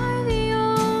 Am I the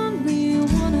only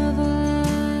one of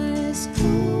us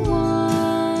who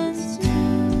wants to?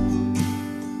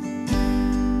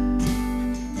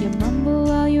 You mumble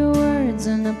all your words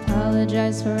and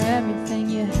apologize for everything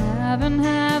you haven't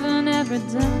ever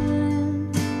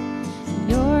done.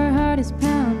 Your heart is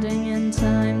pounding in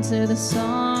time to the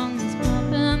song that's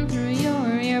pumping through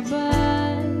your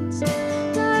earbuds.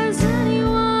 Does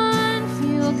anyone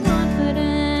feel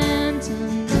confident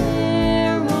in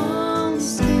their own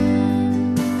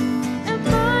skin? Am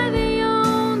I the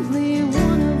only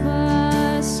one of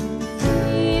us who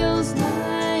feels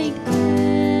like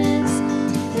this?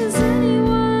 Is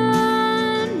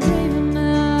anyone brave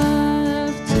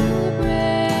enough to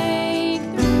break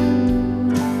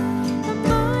through? Am I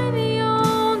the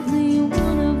only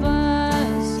one of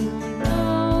us who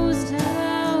knows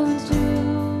how to?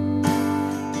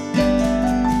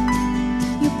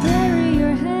 You bury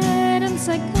your head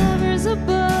inside covers of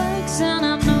books, and I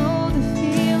know the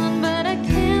feeling, but I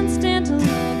can't stand to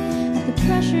look at the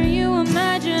pressure you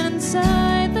imagine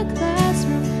inside the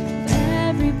classroom. If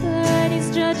everybody's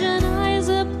judging eyes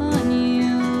upon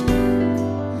you,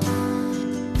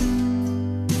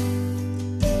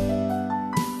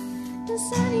 does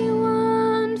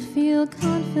anyone feel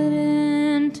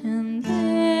confident in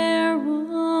their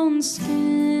own skin?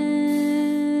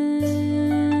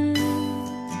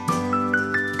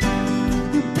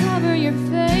 You cover your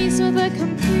face with a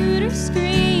computer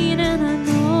screen, and I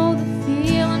know the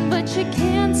feeling, but you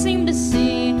can't seem to see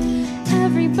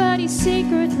he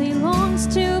secretly longs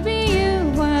to be you,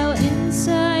 while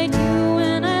inside you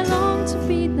and I long to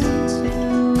be them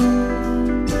too.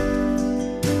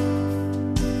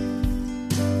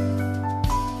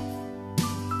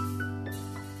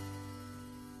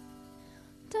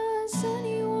 Does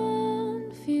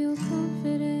anyone feel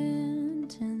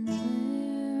confident in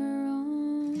their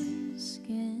own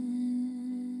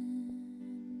skin?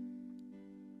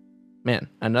 Man,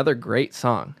 another great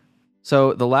song.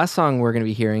 So the last song we're going to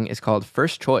be hearing is called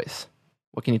First Choice.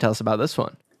 What can you tell us about this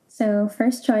one? So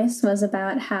First Choice was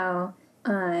about how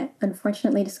I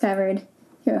unfortunately discovered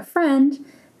through a friend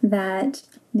that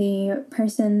the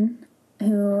person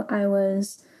who I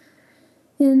was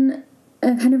in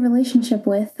a kind of relationship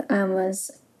with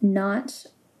was not,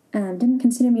 didn't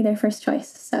consider me their first choice.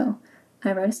 So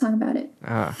I wrote a song about it.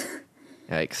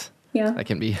 Yikes. Yeah. That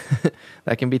can be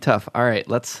that can be tough. All right,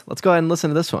 let's go ahead and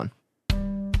listen to this one.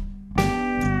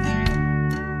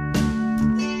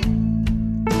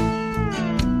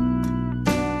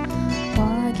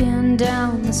 Walking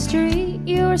down the street,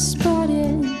 you were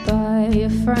spotted by a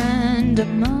friend of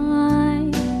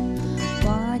mine.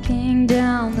 Walking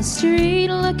down the street,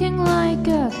 looking like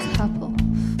a couple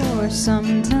for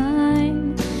some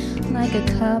time. Like a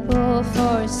couple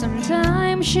for some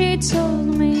time, she told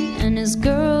me, and his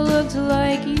girl looked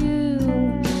like you.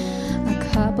 A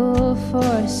couple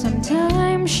for some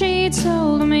time, she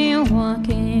told me,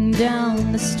 walking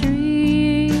down the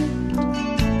street.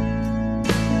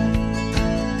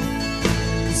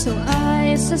 So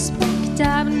I suspect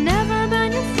I've never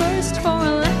been your first, for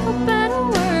lack of better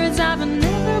words, I've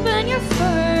never been your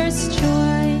first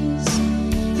choice.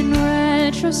 In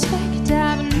retrospect,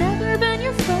 I've never been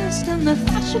your first, and the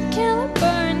thought should kill or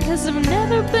burn, 'cause I've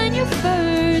never been your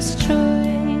first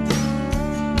choice.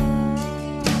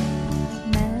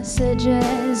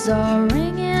 Messages are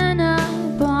ringing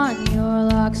up on your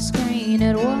lock screen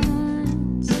at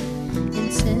once.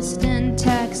 Insistent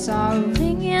texts are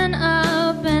ringing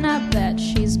up, and I bet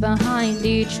she's behind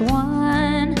each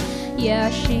one. Yeah,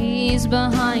 she's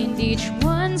behind each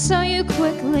one, so you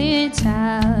quickly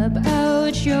tap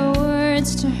out your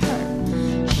words to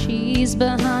her. She's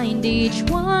behind each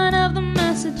one of the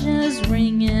messages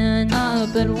ringing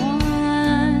up at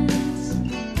once.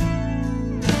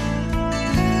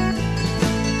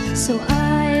 So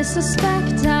I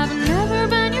suspect I've never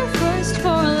been your first, for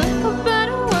lack of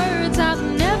better words, I've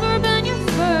never been your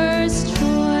first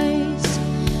choice.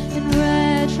 In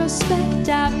retrospect,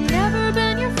 I've never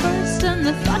been your first, and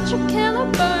the thought you'll kill or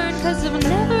burn, 'cause I've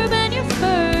never been your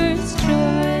first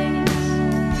choice.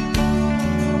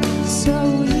 So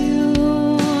you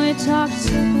talk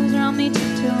circles around me,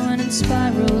 tiptoeing in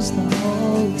spirals the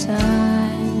whole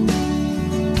time.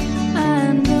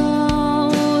 I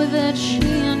know that she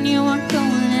and you aren't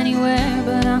going anywhere,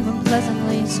 but I'm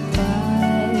unpleasantly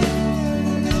surprised.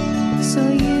 So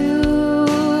you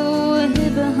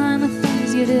hid behind the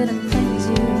things you did and things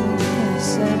you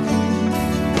said.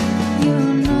 You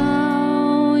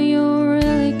know you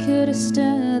really could have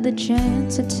stood the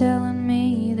chance of telling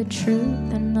me the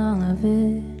truth and all of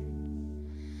it.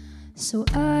 So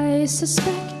I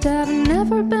suspect I've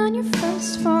never been your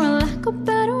first, for lack of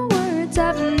better words,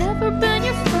 I've never been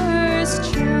your first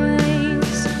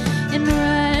choice. In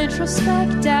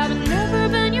retrospect, I've never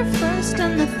been your first,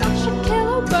 and the thought should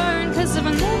kill or burn, 'cause I've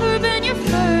never been your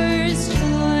first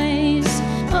choice.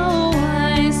 Oh,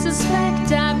 I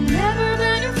suspect I've never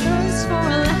been your first, for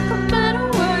lack of better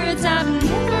words, I've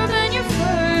never been your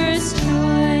first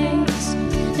choice.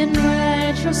 In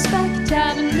retrospect,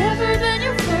 I've never been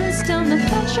your first, and the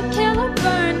thought should kill or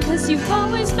burn, 'cause you've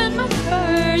always been my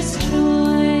first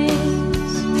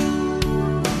choice.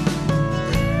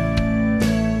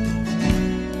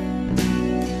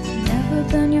 Never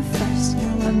been your first, no,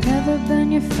 I've never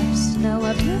been your first, no,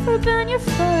 I've never been your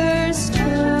first choice.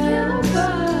 Never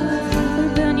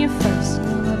been your first,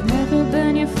 no, I've never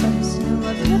been your first, no,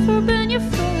 I've never been your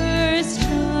first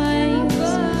choice.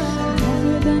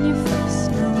 Never been your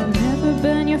first, no, I've never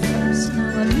been your first, no,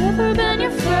 I've never been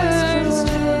your first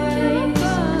choice.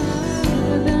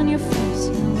 Never been your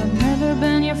first, no, I've never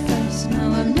been your first,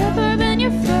 no, I've never been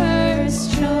your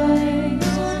first choice.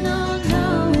 No, no,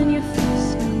 been your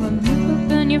first, no, I've never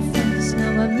been your first,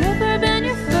 no, I've never been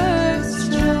your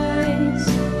first choice.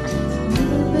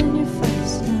 Never been your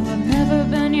first, no, I've never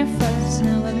been your first,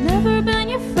 no, I've never been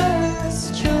your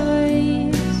first choice.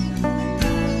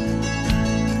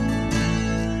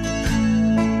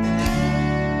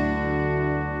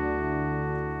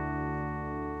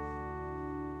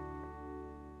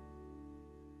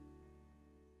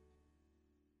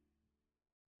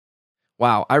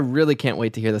 Wow, I really can't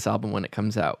wait to hear this album when it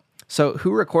comes out. So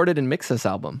who recorded and mixed this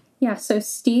album? Yeah, so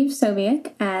Steve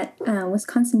Sobiek at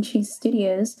Wisconsin Cheese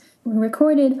Studios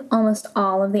recorded almost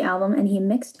all of the album, and he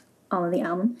mixed all of the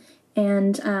album.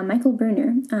 And Michael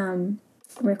Bruner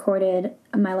recorded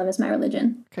My Love Is My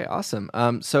Religion. Okay, awesome.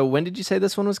 So when did you say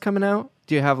this one was coming out?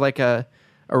 Do you have like a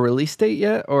release date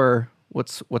yet, or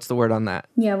what's the word on that?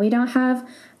 Yeah, we don't have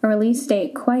a release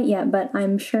date quite yet, but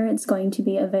I'm sure it's going to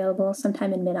be available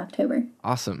sometime in mid-October.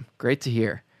 Awesome. Great to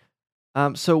hear.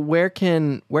 So where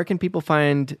can people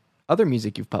find other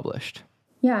music you've published?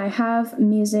 Yeah, I have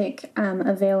music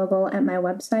available at my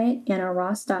website,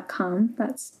 annawrasse.com.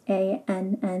 That's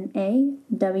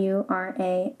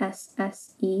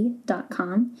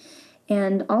ANNAWRASSE.com.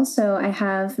 And also I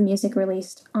have music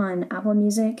released on Apple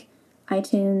Music,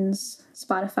 iTunes,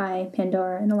 Spotify,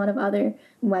 Pandora, and a lot of other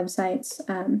websites,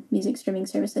 music streaming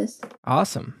services.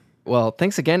 Awesome. Well,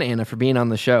 thanks again, Anna, for being on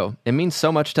the show. It means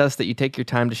so much to us that you take your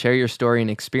time to share your story and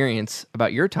experience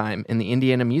about your time in the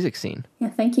Indiana music scene. Yeah,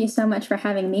 thank you so much for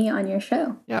having me on your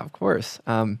show. Yeah, of course.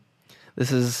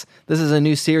 This is a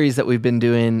new series that we've been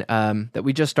doing that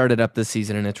we just started up this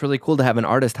season, and it's really cool to have an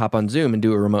artist hop on Zoom and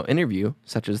do a remote interview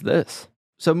such as this.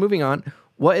 So moving on,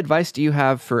 what advice do you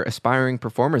have for aspiring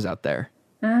performers out there?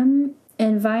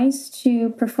 Advice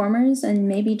to performers and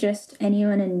maybe just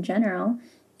anyone in general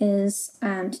is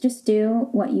to just do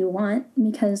what you want,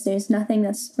 because there's nothing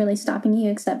that's really stopping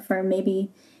you except for maybe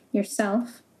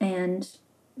yourself, and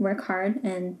work hard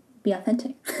and be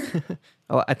authentic.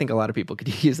 Well, I think a lot of people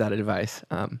could use that advice,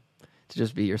 to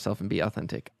just be yourself and be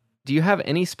authentic. Do you have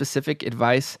any specific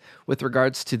advice with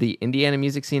regards to the Indiana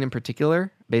music scene in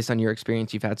particular, based on your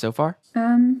experience you've had so far?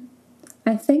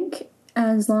 I think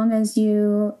as long as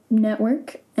you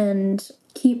network and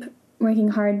keep working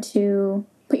hard to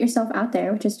put yourself out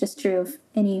there, which is just true of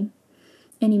any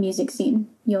music scene,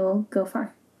 you'll go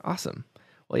far. Awesome.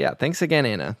 Well, yeah, thanks again,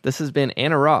 Anna. This has been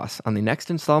Anna Ross on the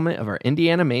next installment of our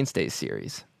Indiana Mainstays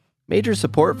series. Major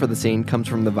support for the scene comes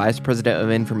from the Vice President of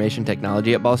Information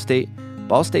Technology at Ball State,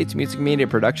 Ball State's Music Media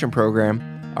Production Program,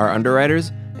 our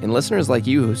underwriters, and listeners like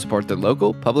you who support their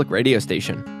local public radio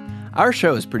station. Our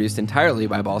show is produced entirely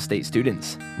by Ball State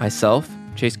students. Myself,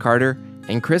 Chase Carter,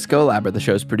 and Chris Golab are the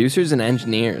show's producers and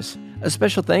engineers. A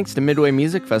special thanks to Midway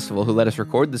Music Festival who let us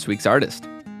record this week's artist.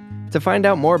 To find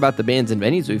out more about the bands and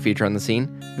venues we feature on the scene,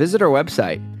 visit our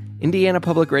website,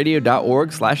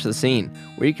 indianapublicradio.org/the scene,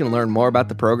 where you can learn more about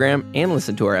the program and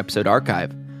listen to our episode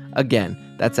archive. Again,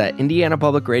 that's at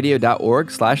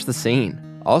indianapublicradio.org/the scene.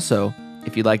 Also,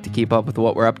 if you'd like to keep up with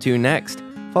what we're up to next,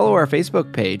 follow our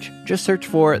Facebook page. Just search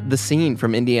for The Scene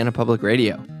from Indiana Public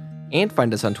Radio. And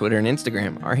find us on Twitter and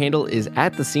Instagram. Our handle is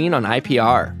 @thescene on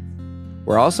IPR.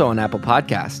 We're also on Apple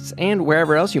Podcasts and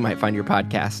wherever else you might find your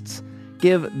podcasts.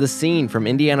 Give The Scene from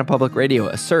Indiana Public Radio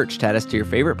a search to add us to your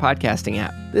favorite podcasting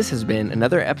app. This has been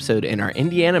another episode in our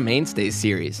Indiana Mainstays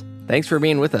series. Thanks for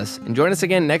being with us, and join us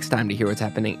again next time to hear what's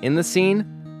happening in the scene,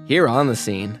 here on The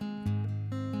Scene.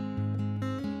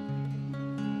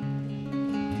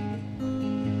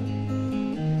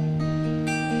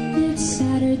 It's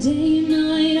Saturday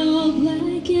night, all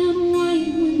black and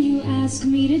white. When you ask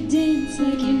me to dance,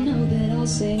 like you know that I'll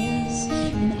say yes.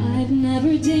 And I've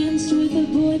never danced with a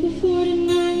boy before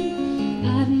tonight.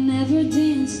 I've never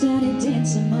danced at a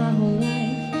dance in my whole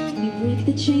life. You break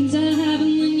the chains I have,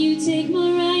 and then you take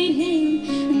my right hand,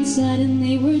 and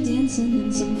suddenly we're dancing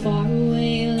in some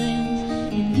faraway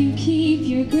land. And you keep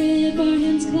your grip, our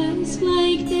hands clasped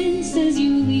like this, as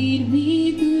you lead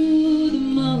me through the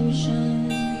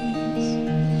motions.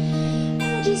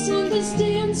 I just want this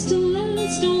dance to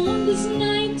last, don't want this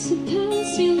night to pass.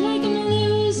 Feel like I'm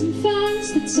losing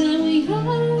fast, it's